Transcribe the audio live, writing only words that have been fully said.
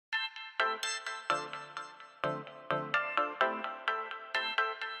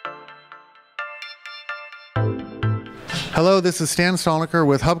Hello, this is Stan Stolniker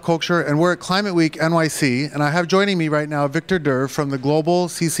with Hub Culture, and we're at Climate Week NYC, and I have joining me right now Victor Durr from the global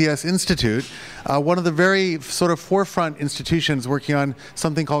CCS Institute, one of the very sort of forefront institutions working on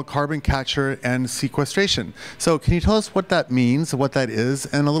something called carbon capture and sequestration. So can you tell us what that means, what that is,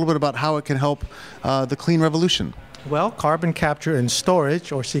 and a little bit about how it can help the clean revolution? Well, carbon capture and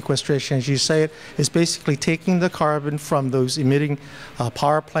storage, or sequestration as you say it, is basically taking the carbon from those emitting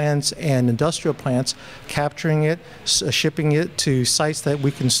power plants and industrial plants, capturing it, shipping it to sites that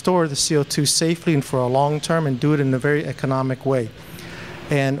we can store the CO2 safely and for a long term and do it in a very economic way.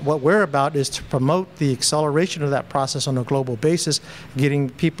 And what we're about is to promote the acceleration of that process on a global basis, getting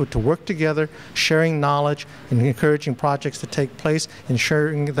people to work together, sharing knowledge, and encouraging projects to take place,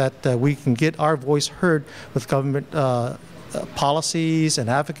 ensuring that we can get our voice heard with government policies and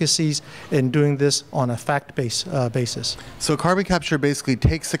advocacies in doing this on a fact-based basis. So carbon capture basically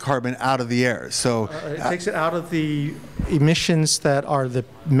takes the carbon out of the air. So it takes it out of the emissions that are the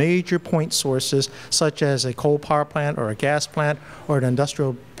major point sources, such as a coal power plant or a gas plant or an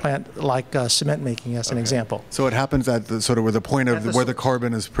industrial plant like cement making, as an example. So it happens at the sort of where the point of where the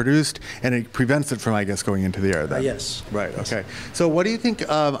carbon is produced, and it prevents it from, I guess, going into the air then. Yes. Right, okay. So what do you think,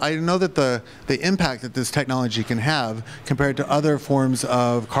 I know that the impact that this technology can have compared to other forms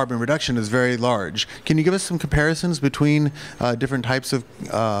of carbon reduction is very large. Can you give us some comparisons between different types of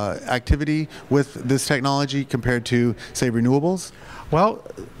activity with this technology compared to, say, renewables? Well,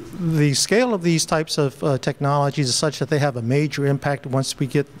 the scale of these types of technologies is such that they have a major impact once we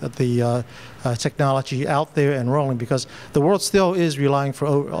get the technology out there and rolling, because the world still is relying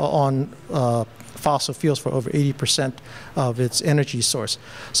on fossil fuels for over 80% of its energy source.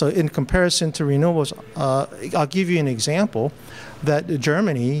 So in comparison to renewables, I'll give you an example that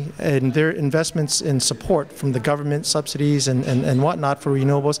Germany and their investments in support from the government subsidies and whatnot for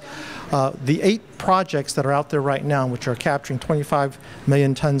renewables, the 8 projects that are out there right now, which are capturing 25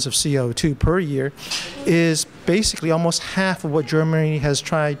 million tons of CO2 per year, is basically almost half of what Germany has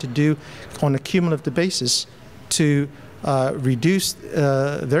tried to do on a cumulative basis to reduce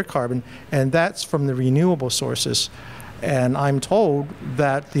their carbon, and that's from the renewable sources. And I'm told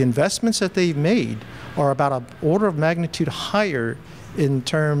that the investments that they've made are about an order of magnitude higher in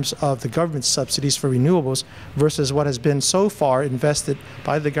terms of the government subsidies for renewables versus what has been so far invested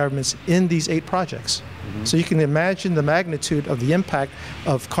by the governments in these 8 projects. So you can imagine the magnitude of the impact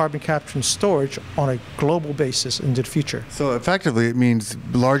of carbon capture and storage on a global basis into the future. So effectively it means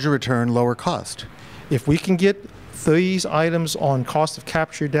larger return, lower cost. If we can get these items on cost of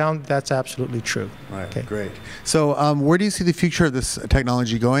capture down, that's absolutely true. Right, okay. Great. So where do you see the future of this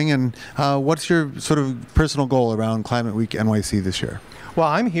technology going, and what's your sort of personal goal around Climate Week NYC this year? Well,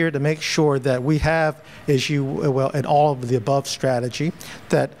 I'm here to make sure that we have, as you well, in all of the above strategy,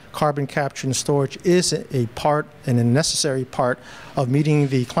 that carbon capture and storage is a part and a necessary part of meeting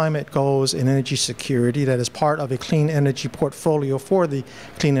the climate goals and energy security that is part of a clean energy portfolio for the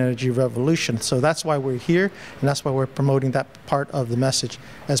clean energy revolution. So that's why we're here, and that's why we're promoting that part of the message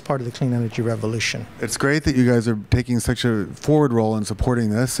as part of the clean energy revolution. It's great that you guys are taking such a forward role in supporting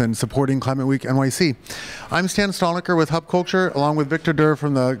this and supporting Climate Week NYC. I'm Stan Stolniker with Hub Culture, along with Victor Durr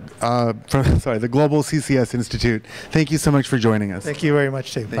from the the Global CCS Institute. Thank you so much for joining us. Thank you very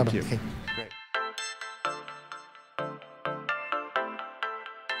much, Steve. Thank you.